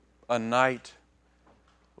a night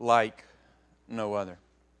like no other.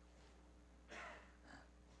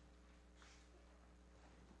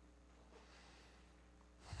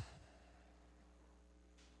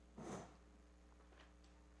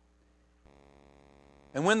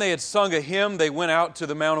 And when they had sung a hymn, they went out to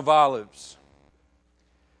the Mount of Olives.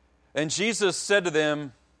 And Jesus said to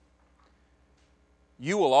them,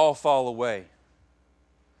 "You will all fall away.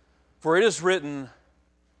 For it is written,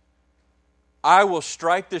 I will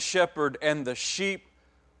strike the shepherd, and the sheep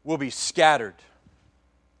will be scattered.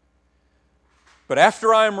 But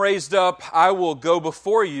after I am raised up, I will go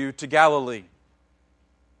before you to Galilee."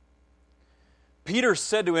 Peter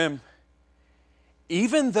said to him,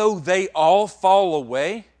 "Even though they all fall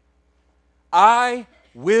away, I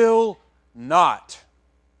will not."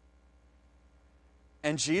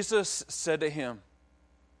 And Jesus said to him,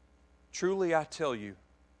 "Truly I tell you,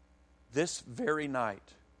 this very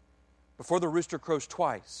night, before the rooster crows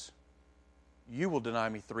twice, you will deny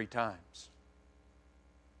me 3 times.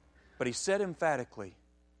 But he said emphatically,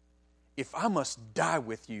 "If I must die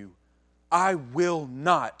with you, I will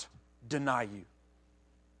not deny you."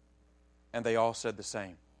 And they all said the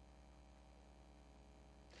same.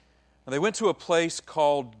 And they went to a place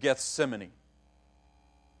called Gethsemane.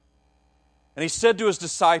 And he said to his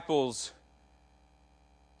disciples,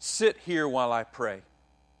 "Sit here while I pray."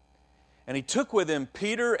 And he took with him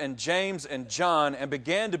Peter and James and John and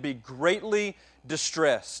began to be greatly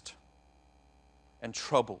distressed and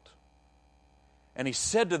troubled. And he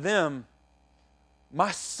said to them,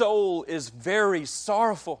 "My soul is very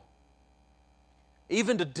sorrowful,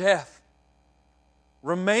 even to death.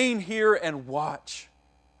 Remain here and watch."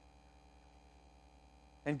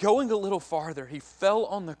 And going a little farther, he fell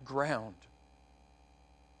on the ground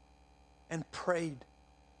and prayed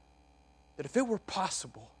that if it were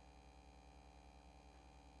possible,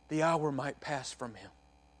 the hour might pass from him.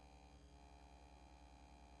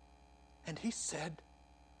 And he said,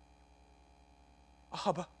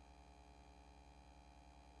 "Abba,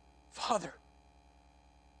 Father,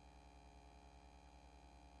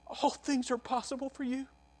 all things are possible for you.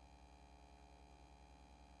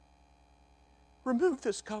 Remove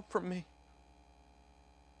this cup from me.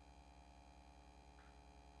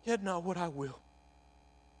 Yet not what I will,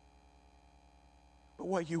 but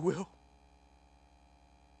what you will."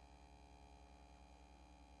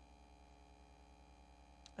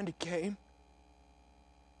 And he came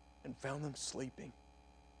and found them sleeping.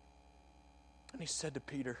 And he said to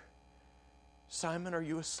Peter, "Simon, are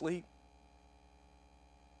you asleep?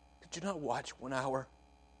 Could you not watch 1 hour?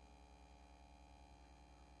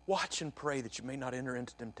 Watch and pray that you may not enter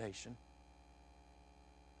into temptation.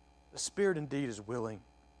 The spirit indeed is willing,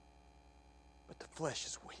 but the flesh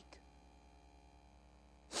is weak."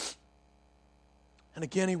 And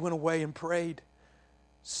again he went away and prayed,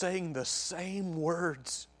 saying the same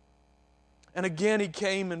words. And again he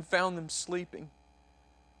came and found them sleeping,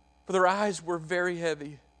 for their eyes were very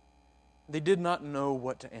heavy. They did not know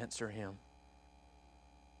what to answer him.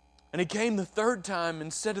 And he came the 3rd time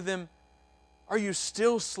and said to them, "Are you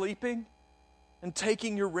still sleeping and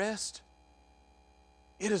taking your rest?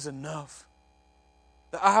 It is enough.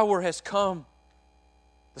 The hour has come.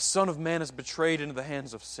 The Son of Man is betrayed into the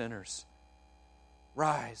hands of sinners.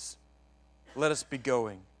 Rise, let us be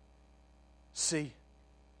going. See,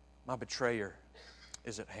 my betrayer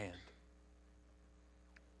is at hand."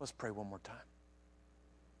 Let's pray one more time.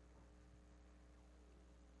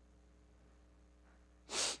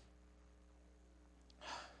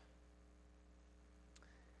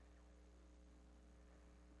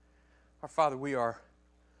 Our Father, we are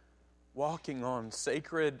walking on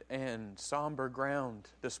sacred and somber ground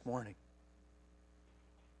this morning.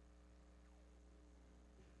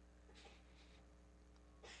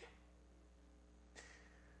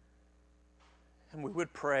 And we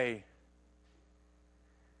would pray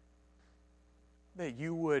that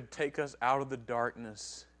you would take us out of the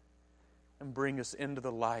darkness and bring us into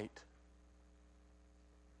the light.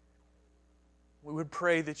 We would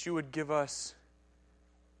pray that you would give us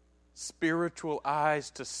spiritual eyes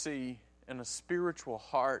to see and a spiritual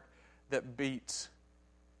heart that beats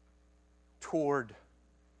toward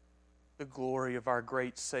the glory of our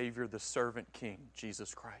great Savior, the servant King,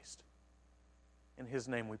 Jesus Christ. In His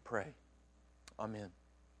name we pray. Amen.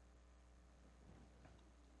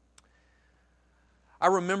 I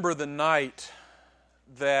remember the night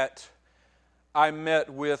that I met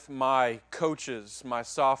with my coaches my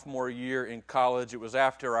sophomore year in college. It was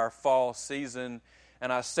after our fall season,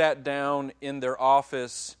 and I sat down in their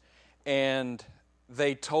office, and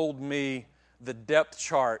they told me the depth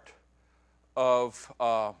chart of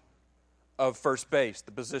first base,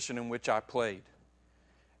 the position in which I played.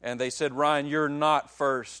 And they said, Ryan, you're not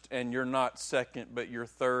first and you're not second, but you're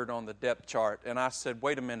third on the depth chart. And I said,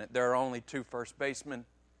 wait a minute, there are only 2 first basemen.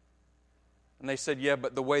 And they said, yeah,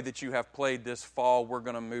 but the way that you have played this fall, we're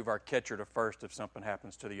going to move our catcher to first if something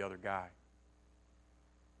happens to the other guy.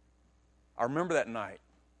 I remember that night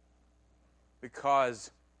because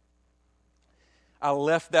I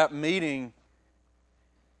left that meeting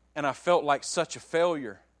and I felt like such a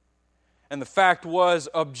failure. And the fact was,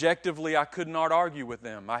 objectively, I could not argue with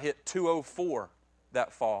them. I hit 204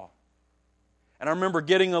 that fall. And I remember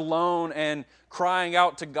getting alone and crying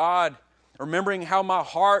out to God, remembering how my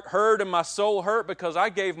heart hurt and my soul hurt because I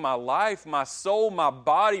gave my life, my soul, my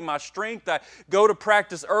body, my strength. I go to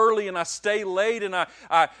practice early and I stay late and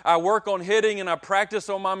I work on hitting and I practice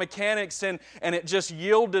on my mechanics and it just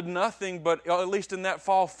yielded nothing but, at least in that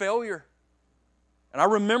fall, failure. And I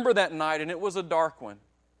remember that night, and it was a dark one.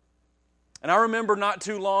 And I remember not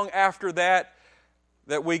too long after that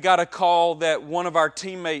we got a call that one of our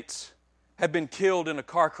teammates had been killed in a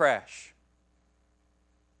car crash.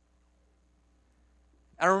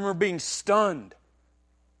 I remember being stunned.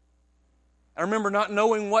 I remember not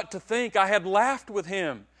knowing what to think. I had laughed with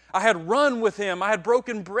him. I had run with him. I had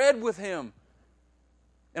broken bread with him.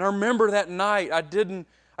 And I remember that night, I didn't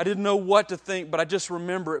know what to think, but I just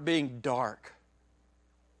remember it being dark.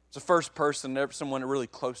 It's the first person, someone really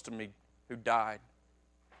close to me, who died.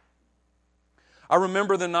 I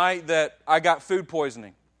remember the night that I got food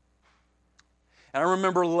poisoning. And I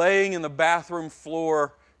remember laying in the bathroom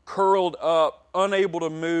floor, curled up, unable to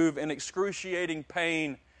move, in excruciating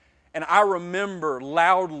pain. And I remember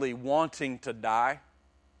loudly wanting to die.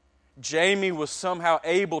 Jamie was somehow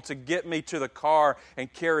able to get me to the car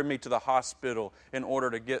and carry me to the hospital in order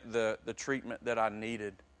to get the treatment that I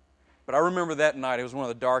needed. But I remember that night, it was one of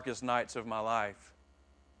the darkest nights of my life.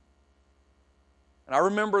 And I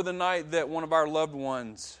remember the night that one of our loved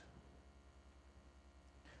ones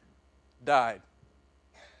died.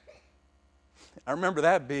 I remember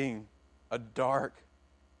that being a dark,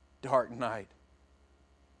 dark night.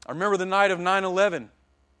 I remember the night of 9/11.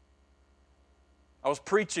 I was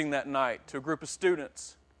preaching that night to a group of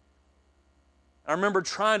students. I remember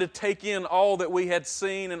trying to take in all that we had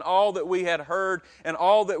seen and all that we had heard and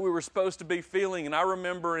all that we were supposed to be feeling. And I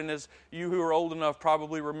remember, and as you who are old enough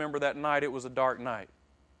probably remember that night, it was a dark night.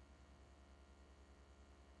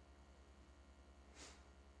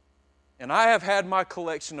 And I have had my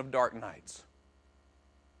collection of dark nights.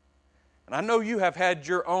 And I know you have had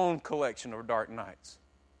your own collection of dark nights.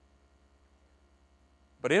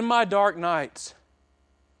 But in my dark nights,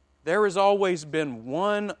 there has always been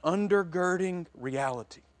one undergirding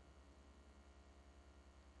reality.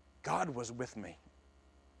 God was with me.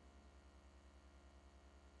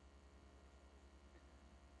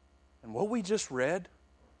 And what we just read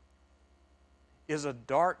is a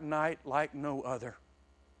dark night like no other.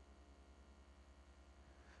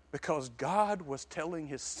 Because God was telling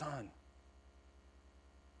His Son,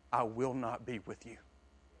 I will not be with you.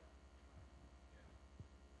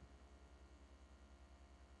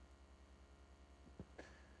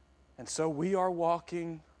 And so we are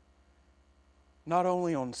walking not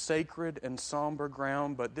only on sacred and somber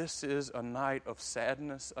ground, but this is a night of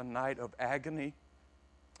sadness, a night of agony.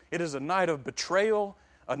 It is a night of betrayal,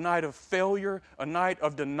 a night of failure, a night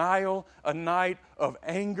of denial, a night of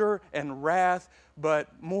anger and wrath, but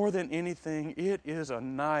more than anything, it is a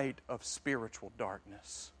night of spiritual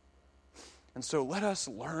darkness. And so let us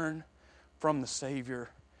learn from the Savior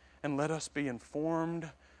and let us be informed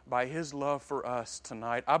by His love for us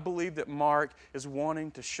tonight. I believe that Mark is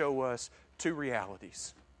wanting to show us two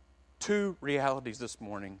realities this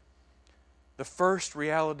morning. The first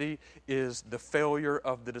reality is the failure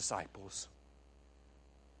of the disciples.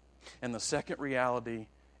 And the second reality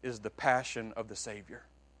is the passion of the Savior.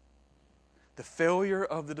 The failure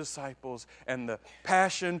of the disciples and the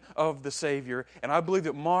passion of the Savior. And I believe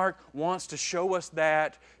that Mark wants to show us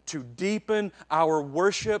that to deepen our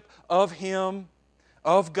worship of Him,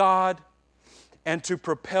 of God, and to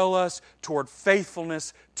propel us toward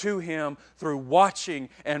faithfulness to Him through watching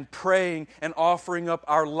and praying and offering up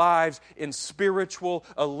our lives in spiritual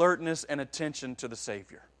alertness and attention to the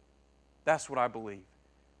Savior. That's what I believe.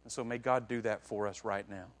 And so may God do that for us right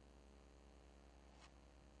now.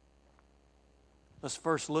 Let's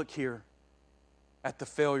first look here at the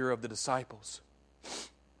failure of the disciples.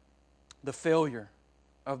 The failure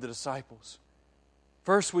of the disciples.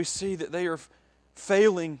 First, we see that they are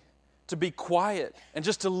failing to be quiet and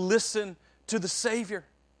just to listen to the Savior.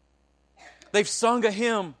 They've sung a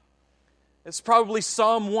hymn. It's probably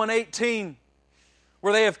Psalm 118,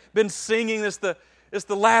 where they have been singing. It's the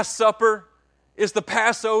Last Supper. It's the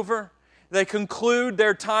Passover. They conclude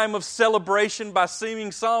their time of celebration by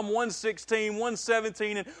singing Psalm 116,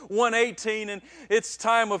 117, and 118. And it's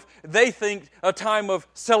time of, they think, a time of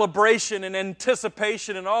celebration and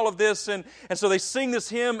anticipation and all of this. And so they sing this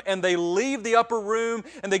hymn and they leave the upper room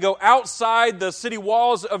and they go outside the city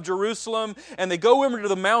walls of Jerusalem and they go over to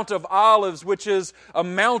the Mount of Olives, which is a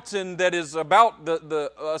mountain that is about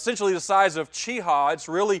essentially the size of Chiha. It's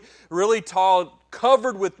really, really tall,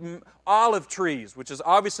 covered with olive trees, which is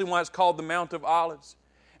obviously why it's called the Mount of Olives.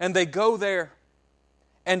 And they go there,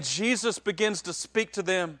 and Jesus begins to speak to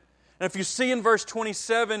them. And if you see in verse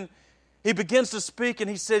 27, He begins to speak, and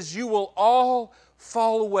He says, "You will all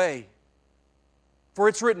fall away. For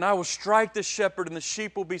it's written, I will strike the shepherd, and the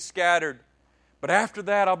sheep will be scattered. But after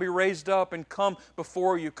that, I'll be raised up and come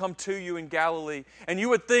before you, come to you in Galilee." And you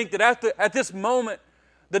would think that at this moment,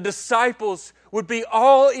 the disciples would be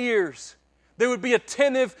all ears. They would be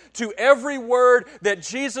attentive to every word that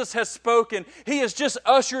Jesus has spoken. He has just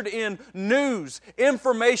ushered in news,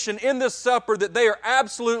 information in this supper that they are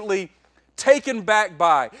absolutely taken back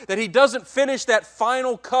by. That He doesn't finish that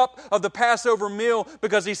final cup of the Passover meal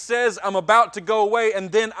because He says, "I'm about to go away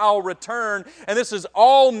and then I'll return." And this is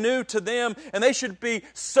all new to them and they should be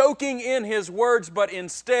soaking in His words. But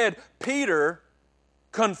instead, Peter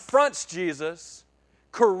confronts Jesus,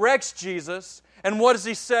 corrects Jesus, and what does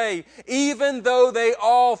he say? "Even though they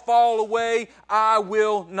all fall away, I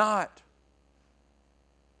will not."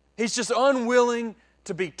 He's just unwilling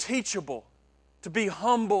to be teachable, to be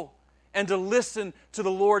humble, and to listen to the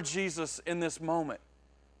Lord Jesus in this moment.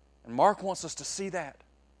 And Mark wants us to see that.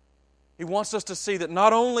 He wants us to see that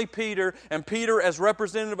not only Peter, and Peter as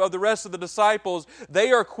representative of the rest of the disciples,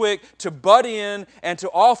 they are quick to butt in and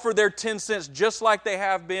to offer their 10 cents just like they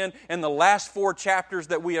have been in the last 4 chapters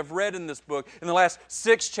that we have read in this book, in the last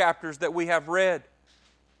 6 chapters that we have read.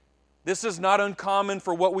 This is not uncommon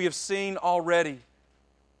for what we have seen already.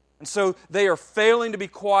 And so they are failing to be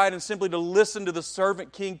quiet and simply to listen to the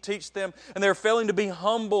servant king teach them. And they're failing to be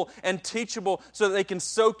humble and teachable so that they can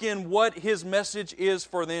soak in what His message is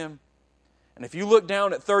for them. And if you look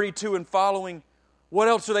down at 32 and following, what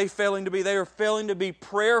else are they failing to be? They are failing to be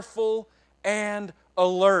prayerful and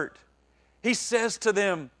alert. He says to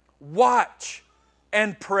them, "Watch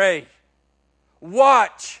and pray.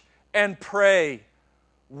 Watch and pray.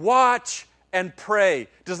 Watch and pray."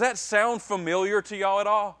 Does that sound familiar to y'all at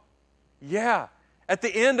all? Yeah. At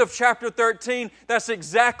the end of chapter 13, that's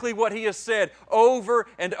exactly what He has said over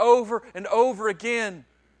and over and over again.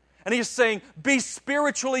 And He is saying, be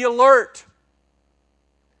spiritually alert.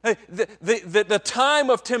 The time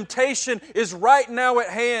of temptation is right now at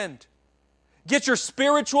hand. Get your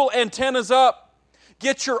spiritual antennas up.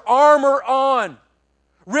 Get your armor on.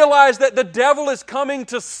 Realize that the devil is coming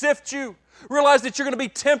to sift you. Realize that you're going to be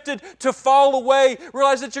tempted to fall away.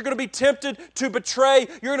 Realize that you're going to be tempted to betray.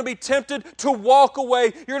 You're going to be tempted to walk away.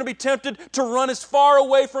 You're going to be tempted to run as far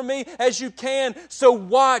away from me as you can. So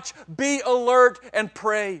watch, be alert, and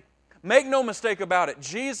pray. Make no mistake about it.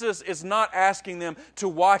 Jesus is not asking them to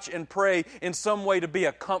watch and pray in some way to be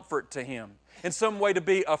a comfort to Him, in some way to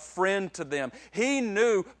be a friend to them. He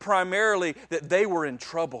knew primarily that they were in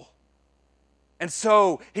trouble. And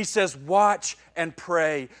so He says, watch and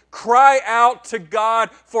pray. Cry out to God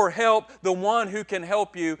for help, the one who can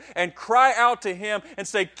help you, and cry out to Him and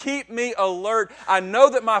say, keep me alert. I know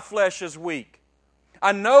that my flesh is weak.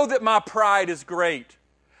 I know that my pride is great.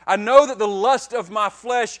 I know that the lust of my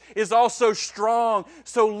flesh is also strong.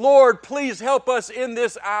 So Lord, please help us in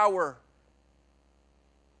this hour.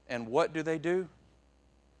 And what do? They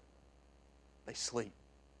sleep.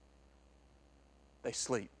 They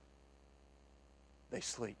sleep. They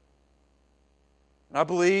sleep. And I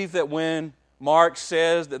believe that when Mark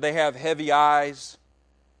says that they have heavy eyes,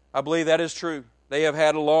 I believe that is true. They have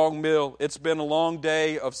had a long meal. It's been a long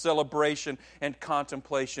day of celebration and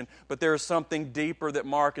contemplation. But there is something deeper that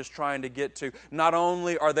Mark is trying to get to. Not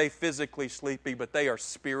only are they physically sleepy, but they are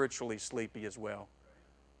spiritually sleepy as well.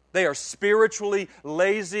 They are spiritually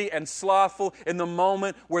lazy and slothful in the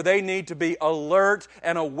moment where they need to be alert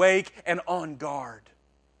and awake and on guard.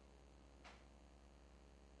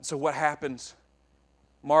 So what happens?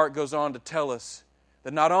 Mark goes on to tell us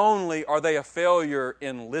that not only are they a failure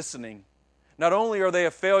in listening, not only are they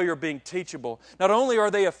a failure being teachable, not only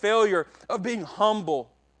are they a failure of being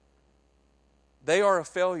humble, they are a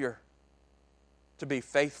failure to be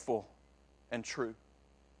faithful and true.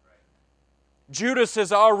 Judas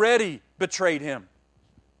has already betrayed Him.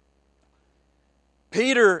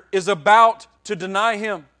 Peter is about to deny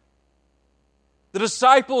Him. The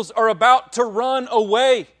disciples are about to run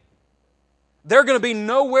away. They're going to be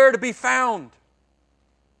nowhere to be found.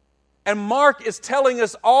 And Mark is telling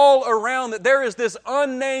us all around that there is this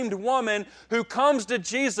unnamed woman who comes to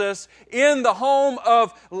Jesus in the home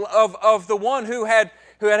of the one who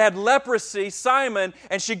had leprosy, Simon,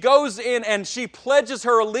 and she goes in and she pledges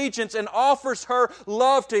her allegiance and offers her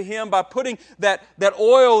love to him by putting that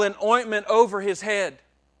oil and ointment over his head.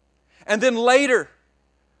 And then later,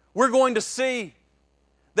 we're going to see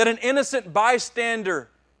that an innocent bystander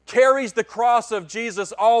carries the cross of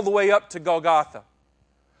Jesus all the way up to Golgotha.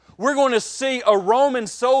 We're going to see a Roman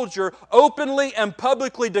soldier openly and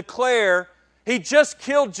publicly declare he just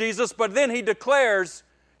killed Jesus, but then he declares,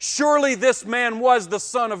 surely this man was the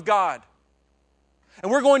Son of God.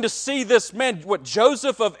 And we're going to see this man,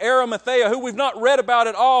 Joseph of Arimathea, who we've not read about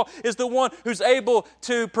at all, is the one who's able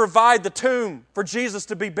to provide the tomb for Jesus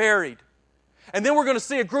to be buried. And then we're going to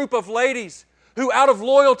see a group of ladies who, out of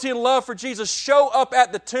loyalty and love for Jesus, show up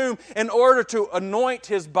at the tomb in order to anoint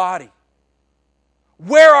His body.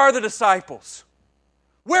 Where are the disciples?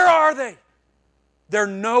 Where are they? They're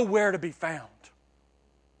nowhere to be found.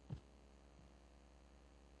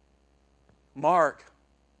 Mark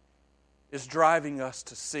is driving us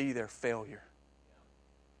to see their failure.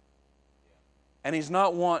 And he's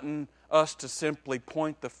not wanting us to simply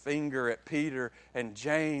point the finger at Peter and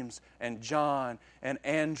James and John and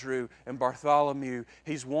Andrew and Bartholomew.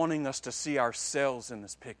 He's wanting us to see ourselves in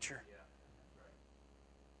this picture.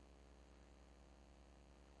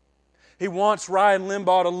 He wants Ryan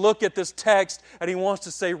Limbaugh to look at this text and he wants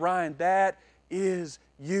to say, Ryan, that is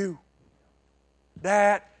you.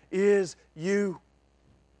 That is you.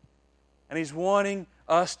 And he's wanting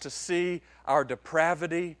us to see our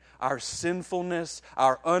depravity, our sinfulness,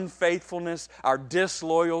 our unfaithfulness, our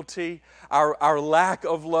disloyalty, our lack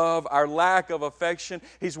of love, our lack of affection.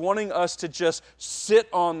 He's wanting us to just sit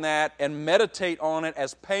on that and meditate on it,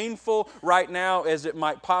 as painful right now as it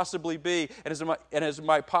might possibly be, and as it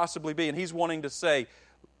might possibly be. And he's wanting to say,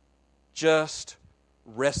 just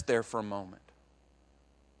rest there for a moment.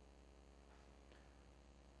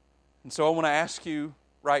 And so I want to ask you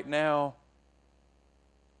right now,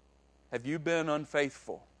 have you been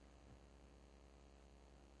unfaithful?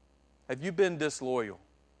 Have you been disloyal?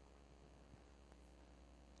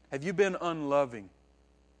 Have you been unloving?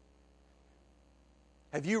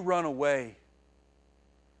 Have you run away?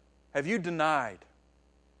 Have you denied?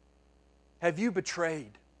 Have you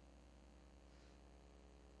betrayed?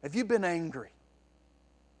 Have you been angry?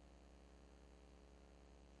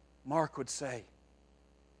 Mark would say,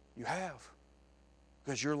 you have,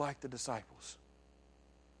 because you're like the disciples.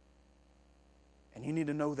 And you need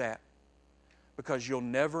to know that, because you'll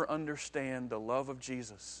never understand the love of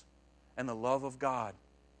Jesus and the love of God,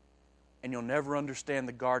 and you'll never understand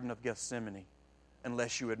the Garden of Gethsemane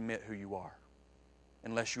unless you admit who you are,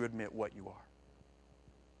 unless you admit what you are.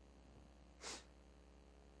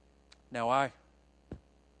 Now,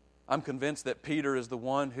 I'm convinced that Peter is the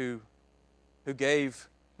one who gave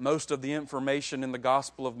most of the information in the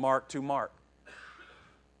Gospel of Mark to Mark.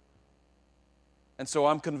 And so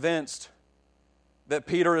I'm convinced that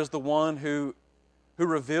Peter is the one who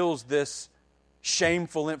reveals this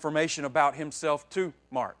shameful information about himself to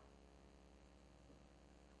Mark.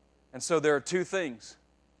 And so there are two things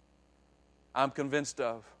I'm convinced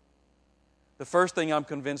of. The first thing I'm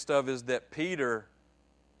convinced of is that Peter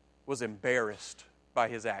was embarrassed by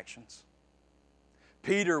his actions.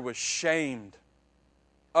 Peter was ashamed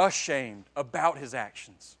about his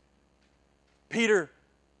actions. Peter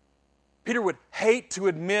would hate to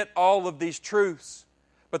admit all of these truths.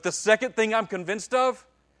 But the second thing I'm convinced of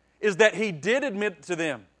is that he did admit to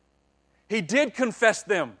them. He did confess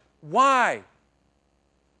them. Why?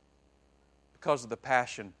 Because of the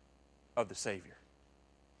passion of the Savior.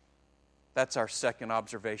 That's our second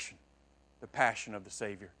observation, the passion of the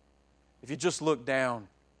Savior. If you just look down,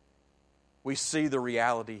 we see the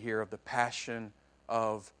reality here of the passion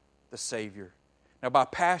of the Savior. Now, by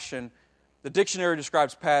passion, the dictionary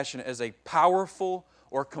describes passion as a powerful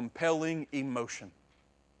or compelling emotion.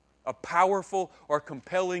 A powerful or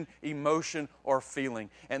compelling emotion or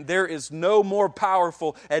feeling. And there is no more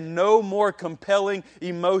powerful and no more compelling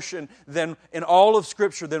emotion than in all of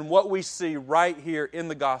Scripture than what we see right here in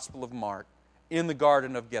the Gospel of Mark, in the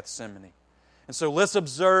Garden of Gethsemane. And so let's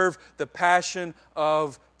observe the passion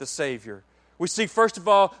of the Savior. We see, first of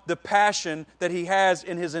all, the passion that He has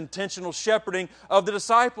in His intentional shepherding of the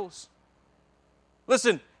disciples.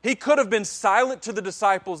 Listen, He could have been silent to the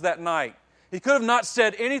disciples that night. He could have not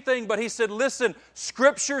said anything, but He said, listen,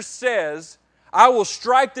 Scripture says, I will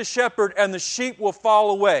strike the shepherd and the sheep will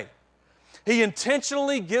fall away. He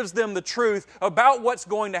intentionally gives them the truth about what's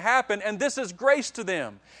going to happen, and this is grace to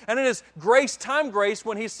them. And it is grace, time grace,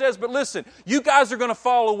 when He says, but listen, you guys are going to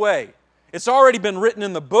fall away. It's already been written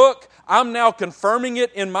in the book. I'm now confirming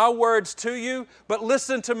it in my words to you. But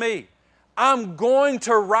listen to me. I'm going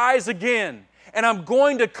to rise again, and I'm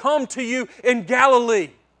going to come to you in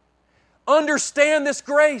Galilee. Understand this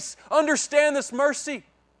grace. Understand this mercy.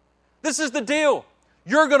 This is the deal.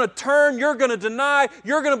 You're going to turn, you're going to deny,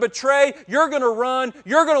 you're going to betray, you're going to run,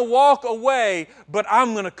 you're going to walk away, but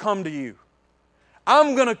I'm going to come to you.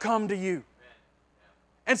 I'm going to come to you.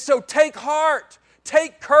 And so take heart.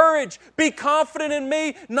 Take courage. Be confident in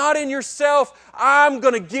me, not in yourself. I'm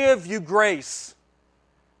going to give you grace.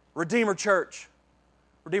 Redeemer Church,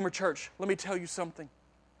 let me tell you something.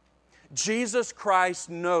 Jesus Christ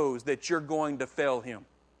knows that you're going to fail Him.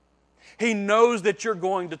 He knows that you're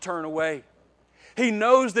going to turn away. He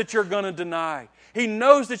knows that you're going to deny. He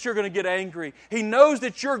knows that you're going to get angry. He knows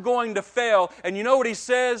that you're going to fail. And you know what He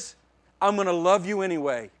says? I'm going to love you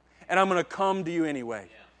anyway, and I'm going to come to you anyway.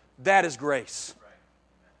 That is grace.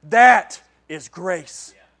 That is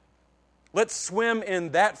grace. Let's swim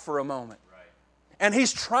in that for a moment. And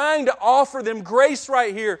He's trying to offer them grace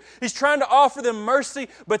right here. He's trying to offer them mercy,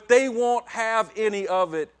 but they won't have any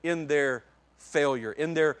of it in their failure,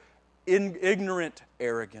 in their ignorant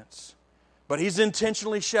arrogance. But He's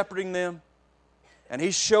intentionally shepherding them, and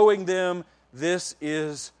He's showing them this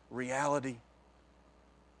is reality.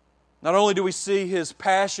 Not only do we see His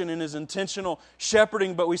passion in His intentional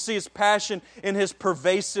shepherding, but we see His passion in His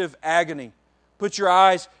pervasive agony. Put your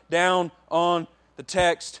eyes down on the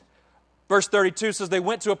text. Verse 32 says, they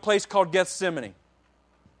went to a place called Gethsemane.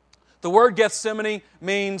 The word Gethsemane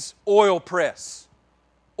means oil press.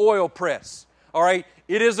 Oil press. All right?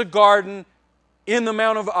 It is a garden in the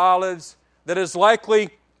Mount of Olives that is likely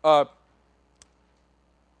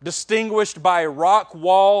distinguished by a rock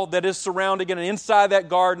wall that is surrounding it. And inside that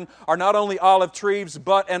garden are not only olive trees,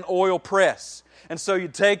 but an oil press. And so you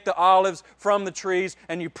take the olives from the trees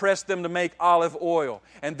and you press them to make olive oil.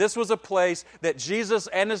 And this was a place that Jesus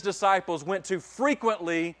and His disciples went to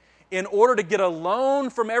frequently in order to get alone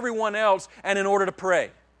from everyone else and in order to pray.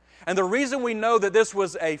 And the reason we know that this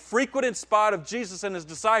was a frequented spot of Jesus and His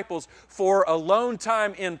disciples for alone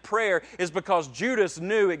time in prayer is because Judas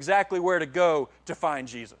knew exactly where to go to find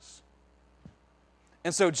Jesus.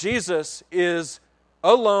 And so Jesus is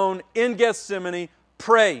alone in Gethsemane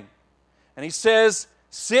praying. And He says,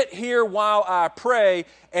 sit here while I pray.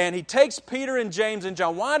 And He takes Peter and James and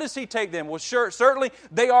John. Why does He take them? Well, sure, certainly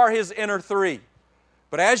they are His inner three.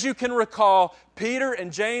 But as you can recall, Peter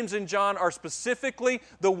and James and John are specifically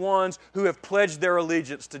the ones who have pledged their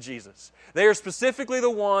allegiance to Jesus. They are specifically the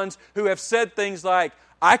ones who have said things like,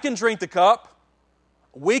 I can drink the cup.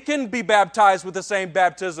 We can be baptized with the same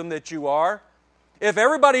baptism that you are. If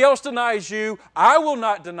everybody else denies you, I will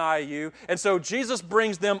not deny you. And so Jesus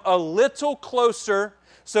brings them a little closer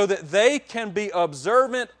so that they can be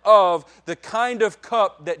observant of the kind of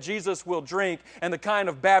cup that Jesus will drink and the kind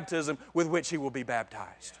of baptism with which He will be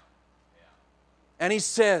baptized. And He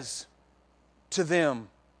says to them,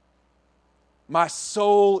 my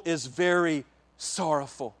soul is very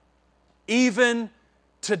sorrowful, even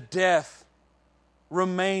to death.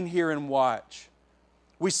 Remain here and watch.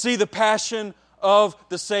 We see the passion of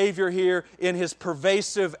the Savior here in His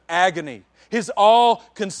pervasive agony, His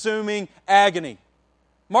all-consuming agony.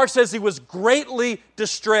 Mark says He was greatly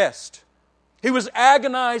distressed. He was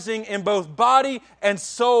agonizing in both body and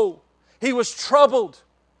soul. He was troubled.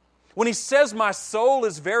 When He says, my soul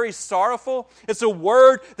is very sorrowful, it's a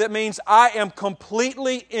word that means I am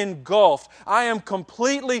completely engulfed. I am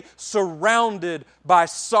completely surrounded by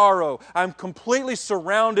sorrow. I'm completely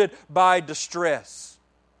surrounded by distress.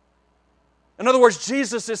 In other words,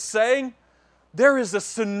 Jesus is saying, there is a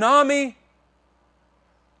tsunami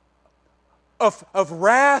of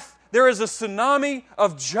wrath. There is a tsunami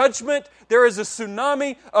of judgment. There is a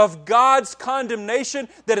tsunami of God's condemnation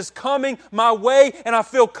that is coming my way, and I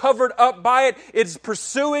feel covered up by it. It is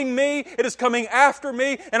pursuing me. It is coming after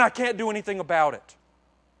me, and I can't do anything about it.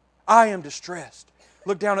 I am distressed.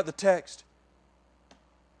 Look down at the text.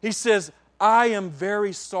 He says, I am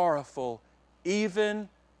very sorrowful, even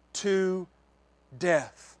to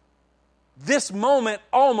death. This moment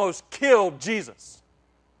almost killed Jesus.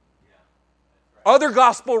 Other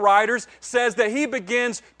gospel writers says that He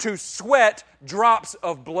begins to sweat drops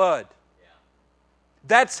of blood.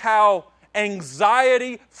 That's how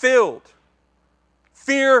anxiety-filled,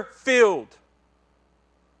 fear-filled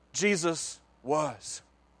Jesus was.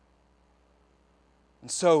 And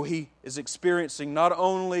so He is experiencing not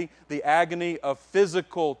only the agony of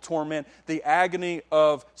physical torment, the agony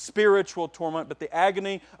of spiritual torment, but the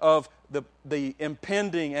agony of the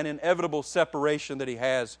impending and inevitable separation that He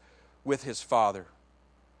has with His Father.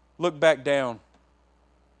 Look back down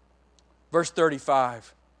Verse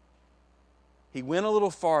 35. He went a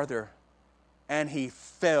little farther and he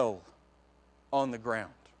fell on the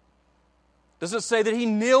ground. Does it say that he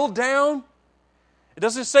kneeled down? It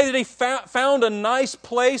doesn't say that he found a nice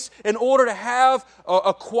place in order to have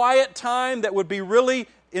a quiet time that would be really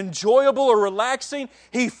enjoyable or relaxing.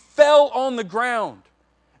 He fell on the ground.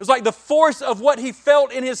 It was like the force of what he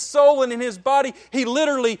felt in his soul and in his body. He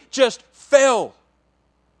literally just fell.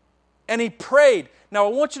 And he prayed. Now I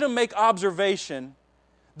want you to make observation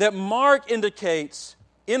that Mark indicates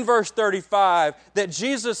in verse 35 that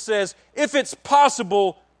Jesus says, if it's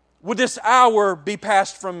possible, would this hour be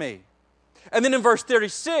passed from me? And then in verse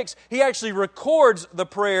 36, he actually records the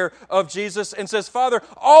prayer of Jesus and says, Father,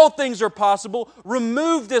 all things are possible.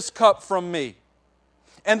 Remove this cup from me.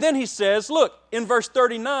 And then he says, look, in verse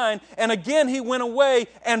 39, and again he went away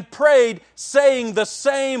and prayed, saying the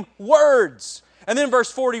same words. And then in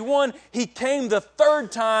verse 41, he came the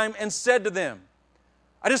third time and said to them,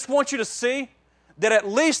 I just want you to see that at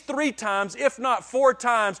least 3 times, if not 4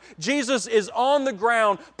 times, Jesus is on the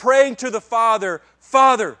ground praying to the Father,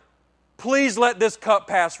 Father, please let this cup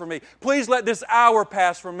pass from me. Please let this hour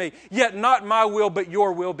pass from me. Yet not my will, but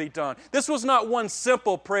your will be done. This was not one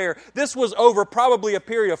simple prayer. This was over probably a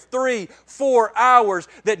period of 3-4 hours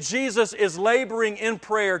that Jesus is laboring in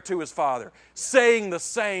prayer to His Father, saying the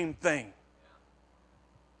same thing.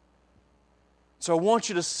 So I want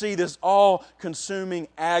you to see this all-consuming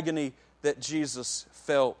agony that Jesus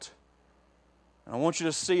felt. And I want you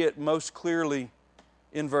to see it most clearly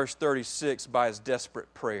in verse 36 by His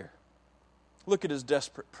desperate prayer. Look at His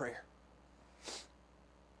desperate prayer.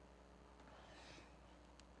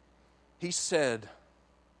 He said,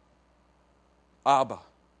 Abba,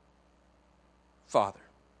 Father.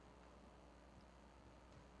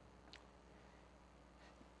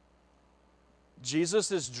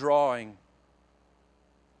 Jesus is drawing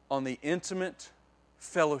on the intimate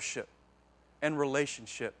fellowship and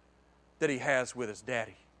relationship that He has with His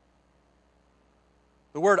daddy.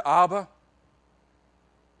 The word Abba,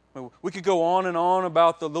 we could go on and on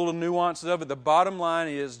about the little nuances of it. The bottom line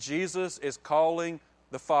is Jesus is calling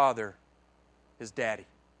the Father His daddy.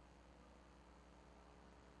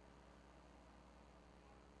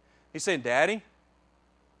 He's saying, Daddy,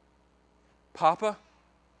 Papa,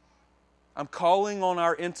 I'm calling on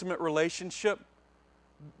our intimate relationship,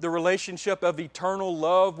 the relationship of eternal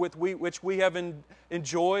love which we have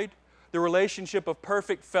enjoyed, the relationship of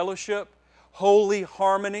perfect fellowship, holy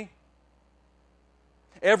harmony.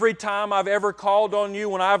 Every time I've ever called on you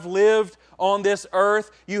when I've lived on this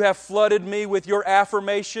earth, you have flooded me with your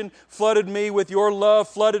affirmation, flooded me with your love,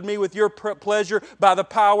 flooded me with your pleasure by the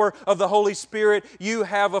power of the Holy Spirit. You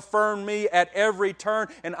have affirmed me at every turn,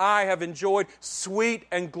 and I have enjoyed sweet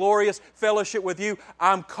and glorious fellowship with you.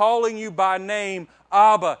 I'm calling you by name,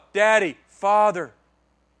 Abba, Daddy, Father,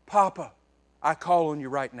 Papa. I call on you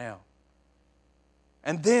right now.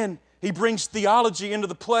 And then He brings theology into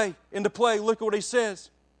play. Look at what He says.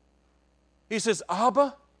 He says,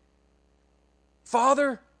 Abba,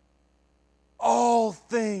 Father, all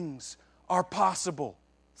things are possible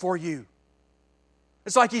for you.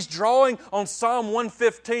 It's like He's drawing on Psalm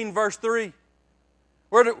 115, verse 3.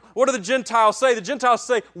 What do the Gentiles say? The Gentiles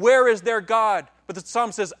say, where is their God? But the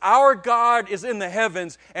Psalm says, our God is in the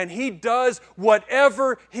heavens, and He does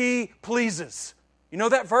whatever He pleases. You know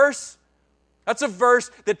that verse? That's a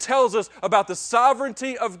verse that tells us about the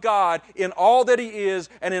sovereignty of God in all that He is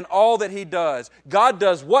and in all that He does. God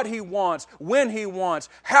does what He wants, when He wants,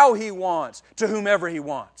 how He wants, to whomever He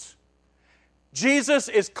wants. Jesus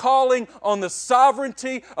is calling on the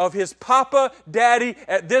sovereignty of His Papa, Daddy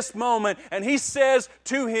at this moment, and He says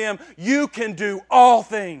to Him, you can do all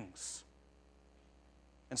things.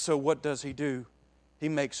 And so what does He do? He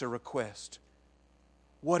makes a request.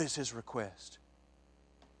 What is His request?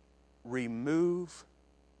 Remove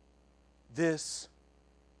this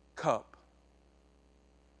cup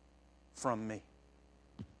from me.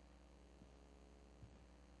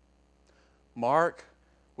 Mark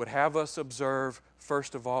would have us observe,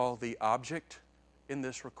 first of all, the object in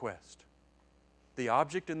this request. The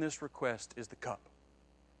object in this request is the cup.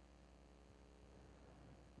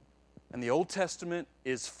 And the Old Testament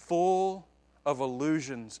is full of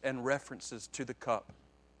allusions and references to the cup.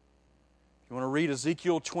 You want to read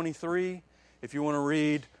Ezekiel 23, if you want to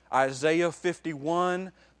read Isaiah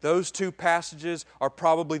 51, those 2 passages are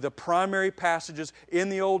probably the primary passages in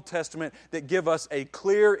the Old Testament that give us a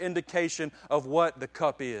clear indication of what the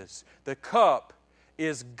cup is. The cup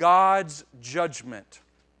is God's judgment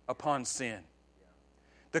upon sin.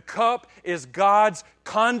 The cup is God's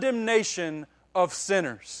condemnation of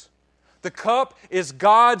sinners. The cup is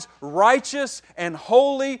God's righteous and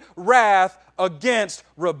holy wrath against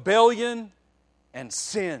rebellion and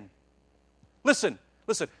sin. Listen.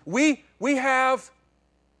 We have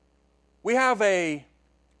a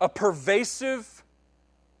pervasive,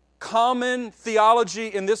 common theology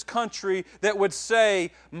in this country that would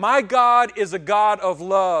say, my God is a God of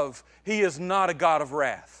love. He is not a God of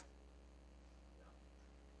wrath.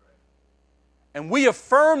 And we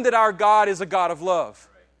affirm that our God is a God of love.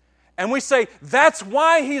 And we say, that's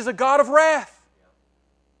why He's a God of wrath.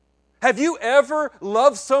 Have you ever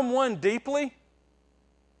loved someone deeply?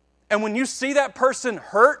 And when you see that person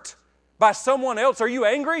hurt by someone else, are you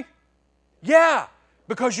angry? Yeah,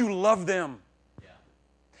 because you love them. Yeah.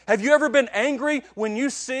 Have you ever been angry when you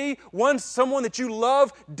see someone that you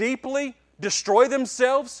love deeply destroy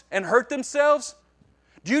themselves and hurt themselves?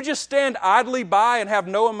 Do you just stand idly by and have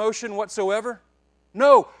no emotion whatsoever?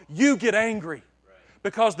 No, you get angry. Right.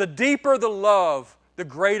 Because the deeper the love, the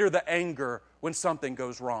greater the anger when something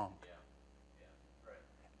goes wrong. Yeah. Yeah. Right.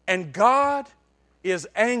 And God is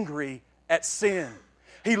angry at sin.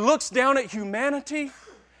 He looks down at humanity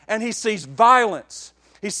and He sees violence.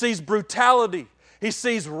 He sees brutality. He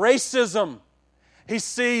sees racism. He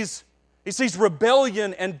sees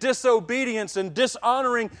rebellion and disobedience and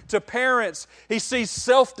dishonoring to parents. He sees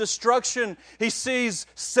self-destruction. He sees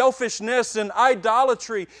selfishness and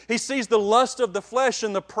idolatry. He sees the lust of the flesh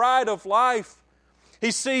and the pride of life.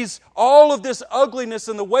 He sees all of this ugliness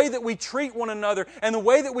in the way that we treat one another and the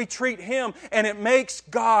way that we treat Him, and it makes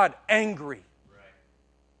God angry.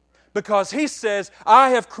 Because He says,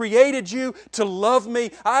 I have created you to love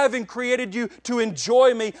me. I have created you to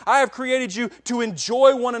enjoy me. I have created you to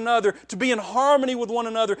enjoy one another, to be in harmony with one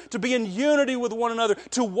another, to be in unity with one another,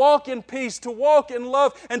 to walk in peace, to walk in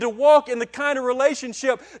love, and to walk in the kind of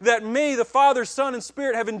relationship that me, the Father, Son, and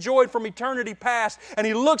Spirit have enjoyed from eternity past. And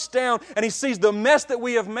He looks down and He sees the mess that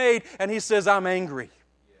we have made, and He says, I'm angry.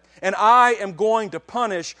 And I am going to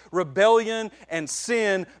punish rebellion and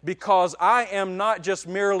sin because I am not just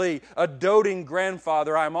merely a doting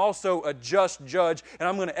grandfather. I am also a just judge, and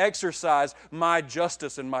I'm going to exercise my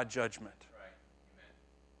justice and my judgment. Right.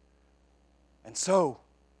 And so,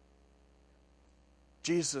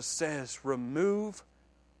 Jesus says, remove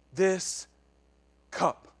this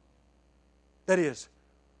cup. That is,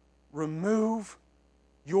 remove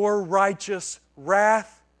your righteous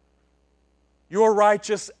wrath, your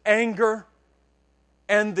righteous anger,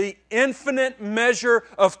 and the infinite measure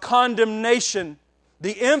of condemnation,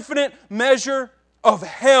 the infinite measure of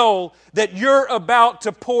hell that you're about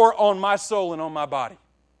to pour on my soul and on my body.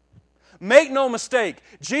 Make no mistake,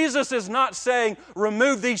 Jesus is not saying,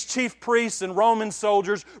 remove these chief priests and Roman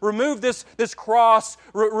soldiers, remove this cross,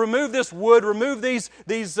 remove this wood, remove these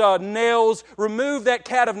nails, remove that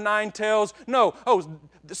cat of nine tails. No,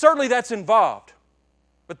 certainly that's involved.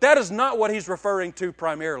 But that is not what He's referring to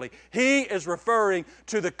primarily. He is referring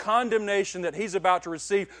to the condemnation that He's about to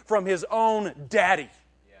receive from His own daddy,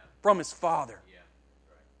 from His Father.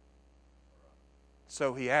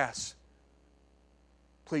 So He asks,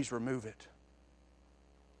 please remove it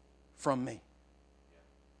from me.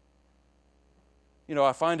 You know,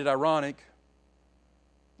 I find it ironic,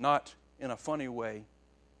 not in a funny way,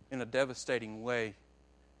 in a devastating way,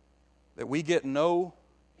 that we get no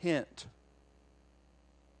hint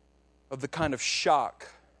of the kind of shock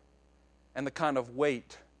and the kind of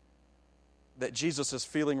weight that Jesus is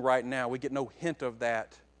feeling right now. We get no hint of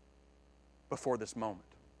that before this moment.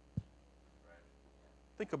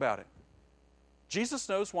 Think about it. Jesus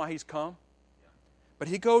knows why He's come, but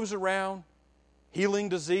He goes around healing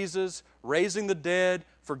diseases, raising the dead,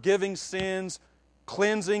 forgiving sins,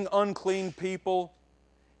 cleansing unclean people.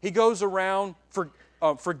 He goes around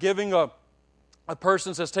forgiving a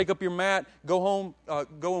person, says, take up your mat, go home,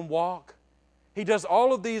 go and walk. He does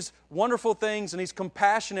all of these wonderful things, and He's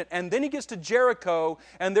compassionate. And then He gets to Jericho,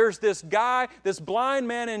 and there's this guy, this blind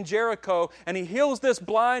man in Jericho, and He heals this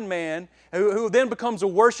blind man, who then becomes a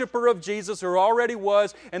worshiper of Jesus, who already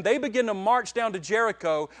was, and they begin to march down from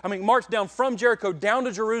Jericho down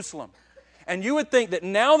to Jerusalem. And you would think that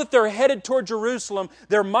now that they're headed toward Jerusalem,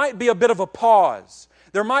 there might be a bit of a pause.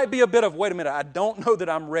 There might be a bit of, wait a minute, I don't know that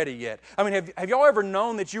I'm ready yet. I mean, have y'all ever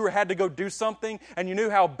known that you had to go do something and you knew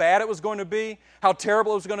how bad it was going to be, how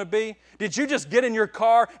terrible it was going to be? Did you just get in your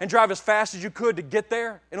car and drive as fast as you could to get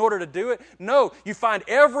there in order to do it? No, you find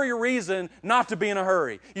every reason not to be in a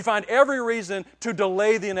hurry. You find every reason to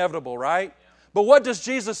delay the inevitable, right? Yeah. But what does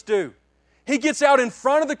Jesus do? He gets out in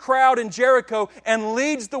front of the crowd in Jericho and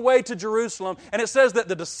leads the way to Jerusalem. And it says that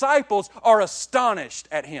the disciples are astonished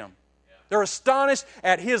at Him. They're astonished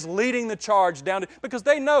at His leading the charge down to, because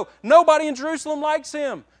they know nobody in Jerusalem likes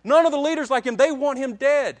Him. None of the leaders like Him. They want Him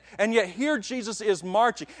dead. And yet here Jesus is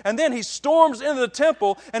marching. And then He storms into the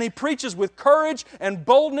temple and He preaches with courage and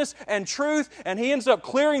boldness and truth, and He ends up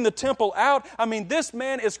clearing the temple out. I mean, this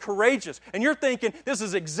man is courageous. And you're thinking this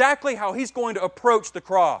is exactly how He's going to approach the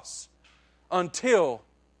cross until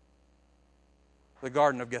the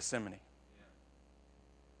Garden of Gethsemane.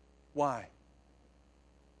 Why?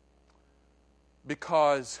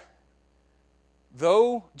 Because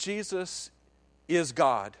though Jesus is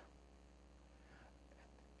God,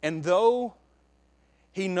 and though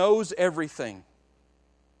He knows everything,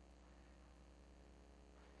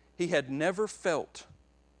 He had never felt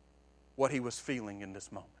what He was feeling in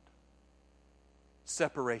this moment.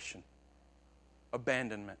 Separation,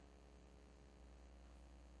 abandonment,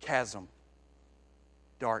 chasm,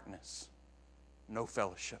 darkness, no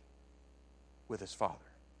fellowship with His Father.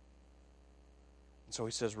 And so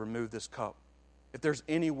He says, remove this cup. If there's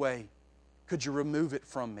any way, could you remove it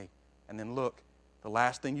from me? And then look, the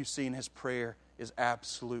last thing you see in His prayer is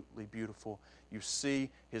absolutely beautiful. You see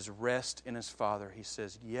His rest in His Father. He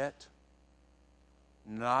says, yet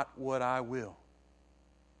not what I will,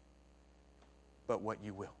 but what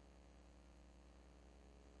you will.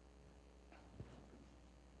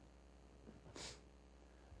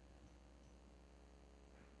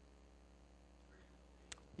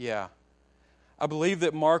 Yeah. I believe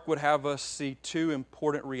that Mark would have us see two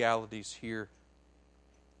important realities here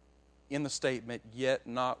in the statement, yet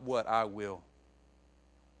not what I will,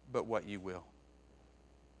 but what you will.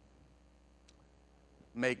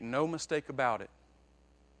 Make no mistake about it,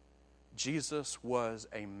 Jesus was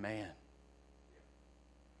a man.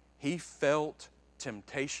 He felt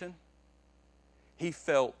temptation. He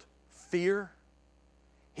felt fear.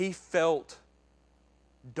 He felt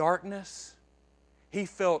darkness. He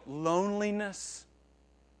felt loneliness.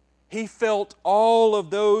 He felt all of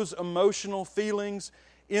those emotional feelings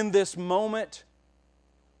in this moment.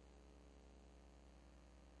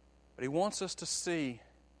 But He wants us to see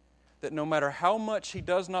that no matter how much He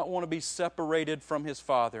does not want to be separated from His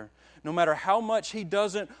Father, no matter how much He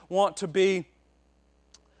doesn't want to be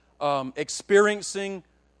experiencing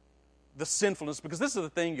the sinfulness, because this is the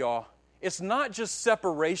thing, y'all, it's not just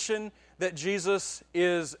separation that Jesus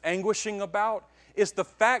is anguishing about. It's the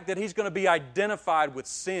fact that He's going to be identified with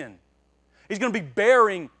sin. He's going to be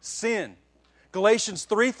bearing sin. Galatians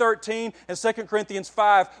 3:13 and 2 Corinthians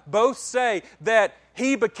 5 both say that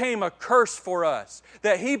He became a curse for us,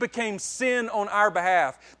 that He became sin on our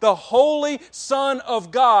behalf. The Holy Son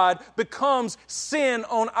of God becomes sin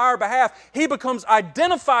on our behalf. He becomes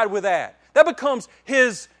identified with that. That becomes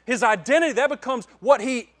His identity. That becomes what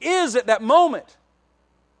He is at that moment.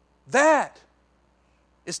 That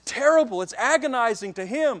is terrible. It's agonizing to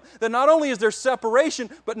Him that not only is there separation,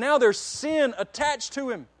 but now there's sin attached to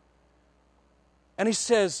Him. And He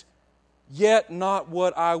says, yet not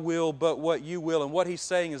what I will, but what you will. And what He's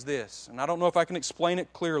saying is this, and I don't know if I can explain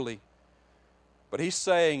it clearly, but He's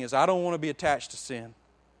saying is, I don't want to be attached to sin,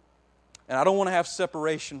 and I don't want to have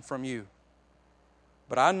separation from you,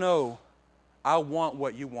 but I know I want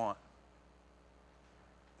what you want.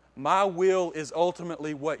 My will is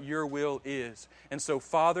ultimately what your will is. And so,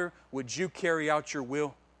 Father, would you carry out your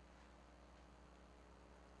will?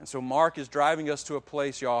 And so Mark is driving us to a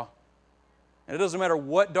place, y'all. And it doesn't matter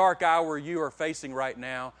what dark hour you are facing right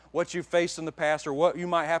now, what you faced in the past, or what you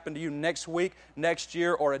might happen to you next week, next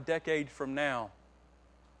year, or a decade from now.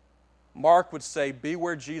 Mark would say, be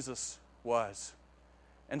where Jesus was.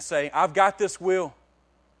 And say, I've got this will.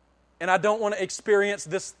 And I don't want to experience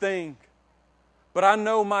this thing. But I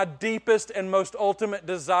know my deepest and most ultimate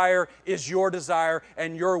desire is your desire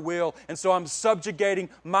and your will. And so I'm subjugating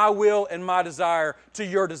my will and my desire to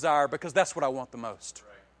your desire because that's what I want the most.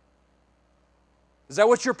 Right. Is that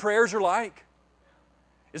what your prayers are like?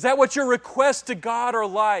 Is that what your requests to God are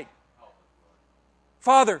like?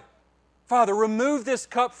 Father, remove this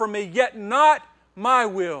cup from me, yet not my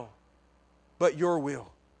will, but your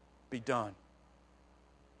will be done.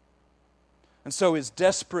 And so his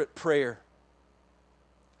desperate prayer,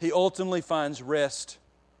 he ultimately finds rest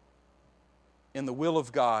in the will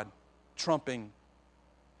of God, trumping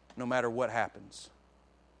no matter what happens.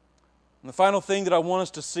 And the final thing that I want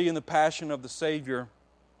us to see in the passion of the Savior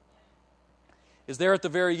is there at the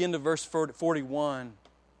very end of verse 41.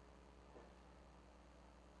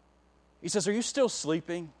 He says, are you still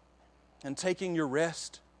sleeping and taking your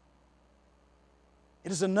rest?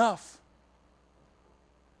 It is enough.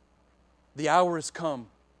 The hour has come.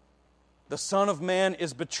 The Son of Man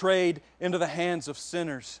is betrayed into the hands of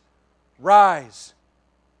sinners. Rise,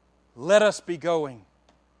 let us be going.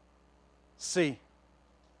 See,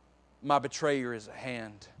 my betrayer is at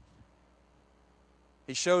hand.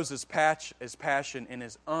 He shows his passion in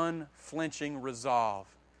his unflinching resolve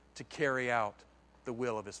to carry out the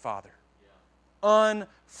will of his Father.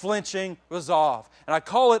 Unflinching resolve. And I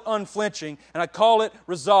call it unflinching and I call it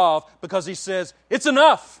resolve because he says, it's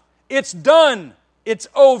enough. It's done. It's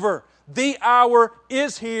over. The hour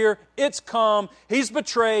is here. It's come. He's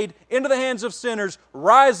betrayed into the hands of sinners.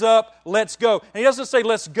 Rise up. Let's go. And he doesn't say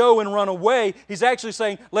let's go and run away. He's actually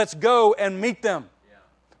saying let's go and meet them.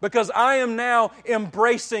 Because I am now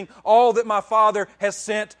embracing all that my Father has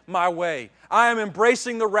sent my way. I am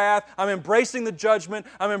embracing the wrath. I'm embracing the judgment.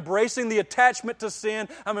 I'm embracing the attachment to sin.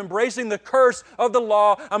 I'm embracing the curse of the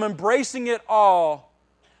law. I'm embracing it all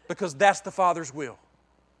because that's the Father's will.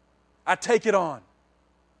 I take it on.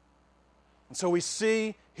 And so we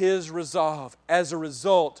see His resolve as a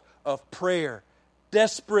result of prayer,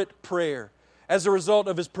 desperate prayer, as a result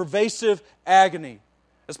of His pervasive agony.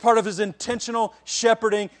 As part of His intentional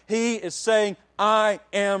shepherding, He is saying, I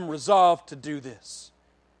am resolved to do this.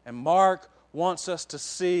 And Mark wants us to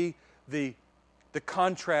see the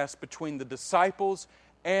contrast between the disciples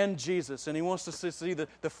and Jesus. And he wants us to see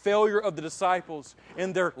the failure of the disciples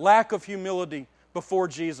in their lack of humility before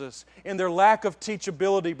Jesus, in their lack of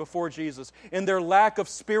teachability before Jesus, in their lack of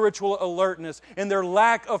spiritual alertness, in their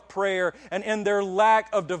lack of prayer, and in their lack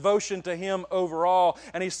of devotion to Him overall.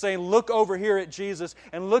 And He's saying, look over here at Jesus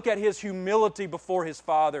and look at His humility before His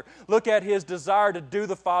Father. Look at His desire to do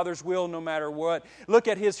the Father's will no matter what. Look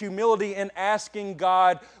at His humility in asking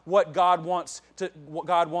God what God wants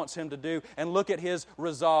Him to do. And look at His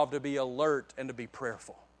resolve to be alert and to be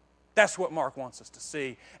prayerful. That's what Mark wants us to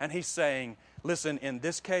see. And he's saying, listen, in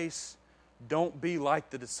this case, don't be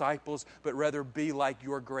like the disciples, but rather be like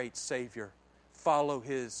your great Savior. Follow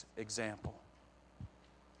His example.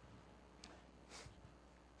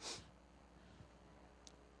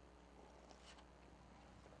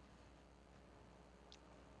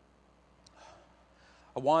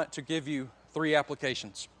 I want to give you 3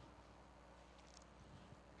 applications.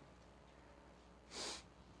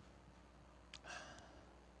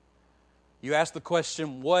 You ask the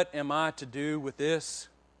question, what am I to do with this?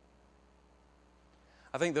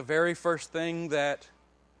 I think the very first thing that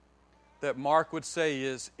Mark would say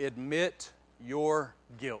is admit your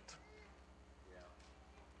guilt.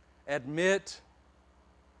 Admit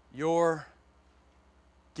your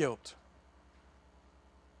guilt.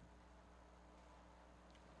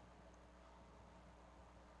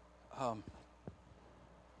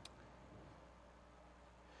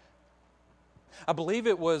 I believe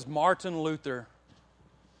it was Martin Luther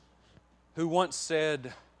who once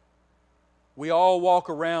said, we all walk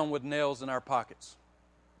around with nails in our pockets.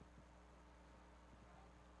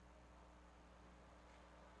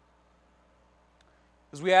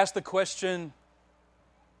 As we ask the question,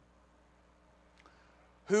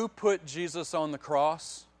 who put Jesus on the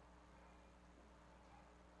cross?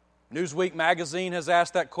 Newsweek magazine has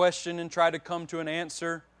asked that question and tried to come to an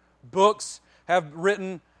answer. Books have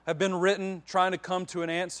been written trying to come to an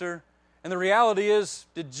answer. And the reality is,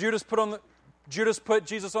 did Judas put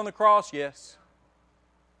Jesus on the cross? Yes.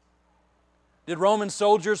 Did Roman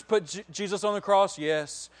soldiers put Jesus on the cross?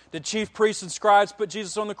 Yes. Did chief priests and scribes put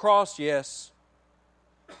Jesus on the cross? Yes.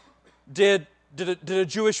 Did a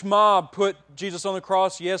Jewish mob put Jesus on the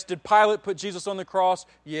cross? Yes. Did Pilate put Jesus on the cross?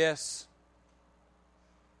 Yes.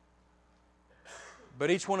 But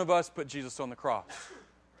each one of us put Jesus on the cross.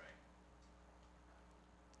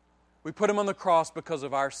 We put Him on the cross because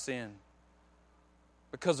of our sin,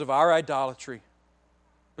 because of our idolatry,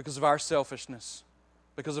 because of our selfishness,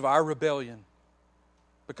 because of our rebellion,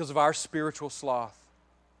 because of our spiritual sloth,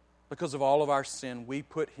 because of all of our sin. We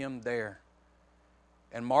put Him there.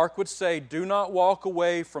 And Mark would say, do not walk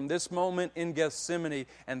away from this moment in Gethsemane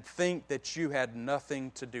and think that you had nothing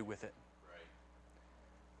to do with it. Right.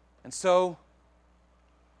 And so,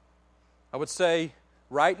 I would say,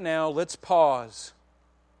 right now, let's pause.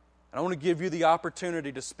 And I want to give you the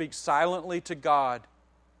opportunity to speak silently to God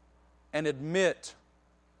and admit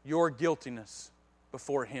your guiltiness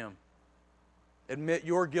before Him. Admit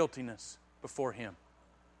your guiltiness before Him.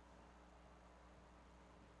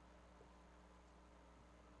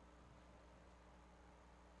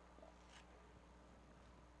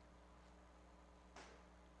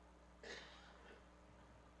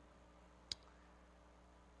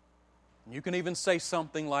 You can even say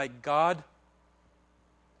something like, God,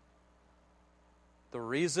 the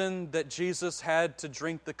reason that Jesus had to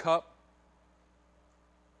drink the cup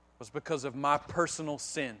was because of my personal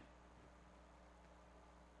sin.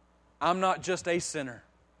 I'm not just a sinner.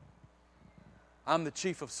 I'm the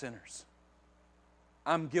chief of sinners.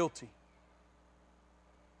 I'm guilty.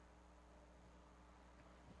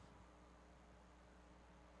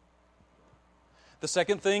 The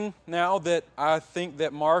second thing now that I think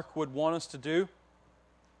that Mark would want us to do,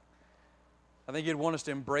 I think he'd want us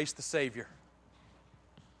to embrace the Savior.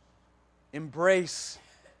 Embrace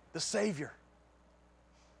the Savior.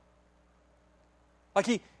 Like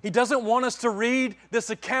he doesn't want us to read this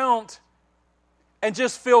account and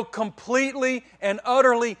just feel completely and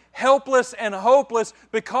utterly helpless and hopeless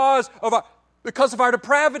because of our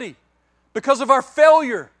depravity, because of our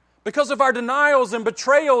failure, because of our denials and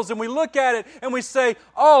betrayals, and we look at it and we say,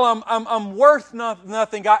 "Oh, I'm worth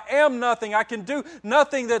nothing. I am nothing. I can do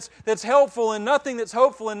nothing that's helpful, and nothing that's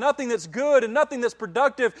hopeful, and nothing that's good, and nothing that's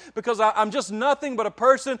productive, because I'm just nothing but a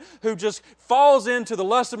person who just falls into the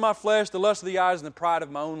lust of my flesh, the lust of the eyes, and the pride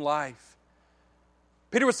of my own life."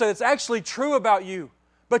 Peter would say it's actually true about you.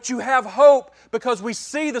 But you have hope because we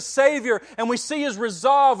see the Savior, and we see His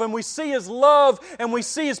resolve, and we see His love, and we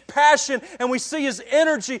see His passion, and we see His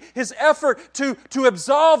energy, His effort to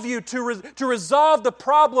absolve you, to resolve the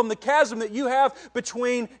problem, the chasm that you have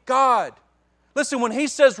between God. Listen, when He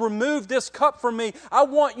says, "Remove this cup from me," I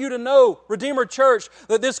want you to know, Redeemer Church,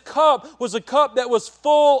 that this cup was a cup that was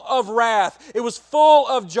full of wrath. It was full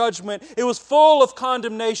of judgment. It was full of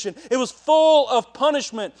condemnation. It was full of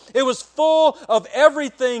punishment. It was full of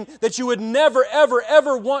everything that you would never, ever,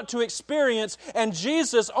 ever want to experience. And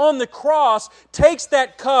Jesus on the cross takes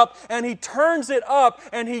that cup and He turns it up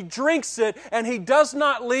and He drinks it, and He does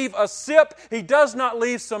not leave a sip. He does not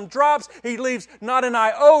leave some drops. He leaves not an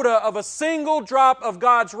iota of a single drop of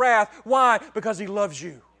God's wrath. Why? Because He loves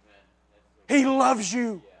you. He loves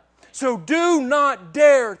you. So do not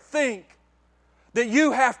dare think that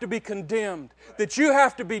you have to be condemned, that you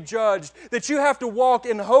have to be judged, that you have to walk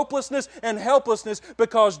in hopelessness and helplessness,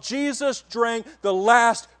 because Jesus drank the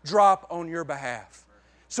last drop on your behalf.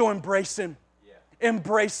 So embrace Him.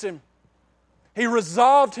 Embrace Him. He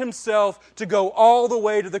resolved Himself to go all the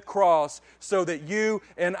way to the cross so that you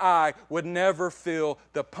and I would never feel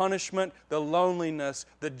the punishment, the loneliness,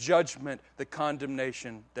 the judgment, the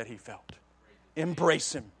condemnation that He felt.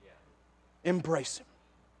 Embrace Him. Embrace Him.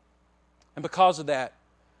 And because of that,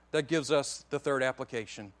 that gives us the third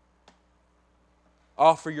application.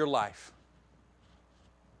 Offer your life.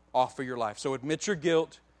 Offer your life. So admit your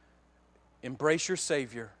guilt, embrace your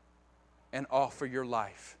Savior, and offer your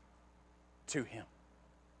life to Him.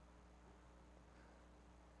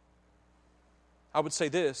 I would say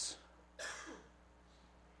this: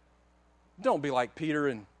 don't be like Peter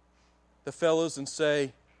and the fellows and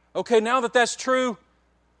say, "Okay, now that that's true,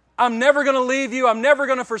 I'm never going to leave you. I'm never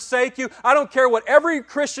going to forsake you. I don't care what every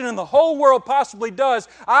Christian in the whole world possibly does.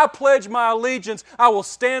 I pledge my allegiance. I will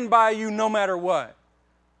stand by you no matter what."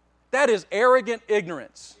 That is arrogant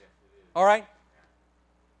ignorance. All right?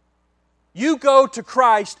 You go to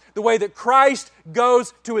Christ the way that Christ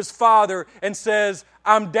goes to His Father and says,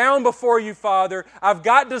 "I'm down before you, Father. I've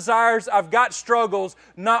got desires. I've got struggles.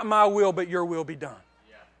 Not my will, but your will be done.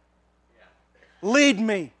 Lead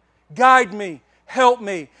me. Guide me. Help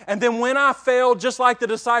me. And then when I fail, just like the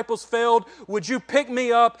disciples failed, would you pick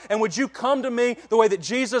me up, and would you come to me the way that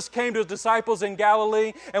Jesus came to His disciples in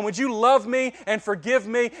Galilee? And would you love me and forgive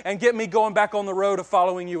me and get me going back on the road of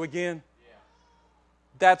following you again?"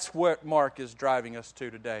 That's what Mark is driving us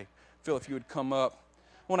to today. Phil, if you would come up.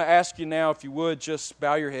 I want to ask you now, if you would, just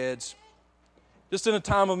bow your heads. Just in a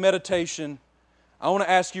time of meditation, I want to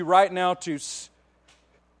ask you right now to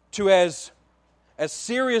as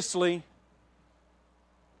seriously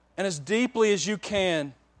and as deeply as you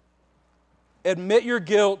can, admit your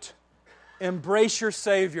guilt, embrace your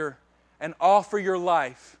Savior, and offer your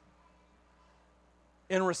life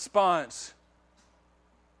in response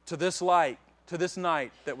to this light, to this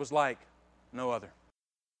night that was like no other.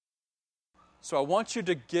 So I want you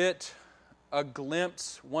to get a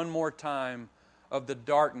glimpse one more time of the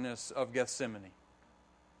darkness of Gethsemane.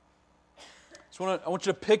 So I want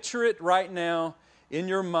you to picture it right now in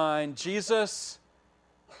your mind. Jesus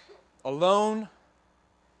alone,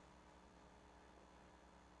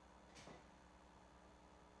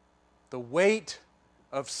 the weight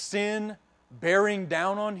of sin bearing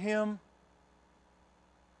down on Him,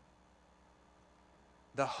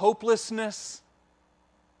 the hopelessness,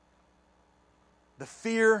 the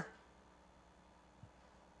fear,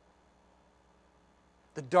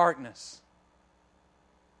 the darkness.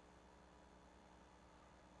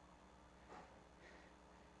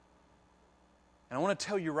 And I want to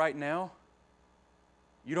tell you right now,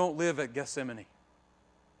 you don't live at Gethsemane.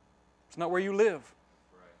 It's not where you live.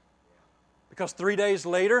 Because 3 days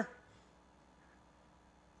later,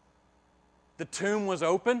 the tomb was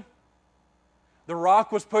open, the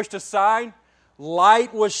rock was pushed aside,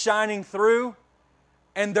 light was shining through,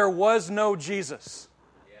 and there was no Jesus.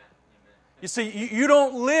 You see, you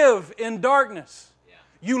don't live in darkness.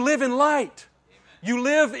 You live in light. You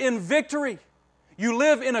live in victory. You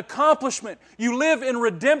live in accomplishment. You live in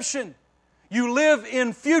redemption. You live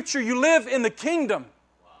in future. You live in the kingdom.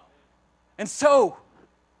 And so,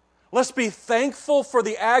 let's be thankful for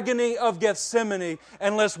the agony of Gethsemane,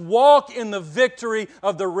 and let's walk in the victory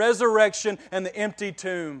of the resurrection and the empty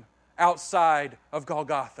tomb outside of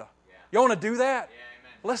Golgotha. You want to do that?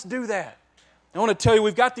 Let's do that. I want to tell you,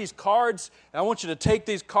 we've got these cards. I want you to take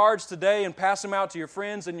these cards today and pass them out to your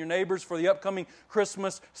friends and your neighbors for the upcoming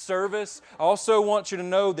Christmas service. I also want you to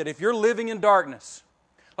know that if you're living in darkness,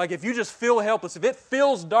 like if you just feel helpless, if it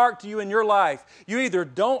feels dark to you in your life, you either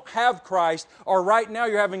don't have Christ or right now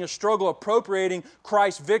you're having a struggle appropriating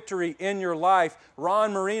Christ's victory in your life.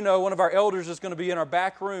 Ron Marino, one of our elders, is going to be in our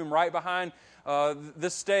back room right behind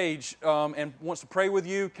this stage and wants to pray with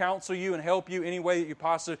you, counsel you, and help you any way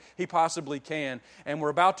that he possibly can. And we're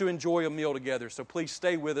about to enjoy a meal together, so please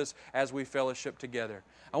stay with us as we fellowship together.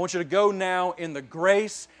 I want you to go now in the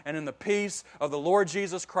grace and in the peace of the Lord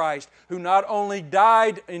Jesus Christ, who not only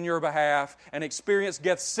died in your behalf and experienced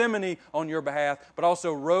Gethsemane on your behalf, but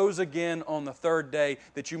also rose again on the third day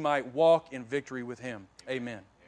that you might walk in victory with Him. Amen.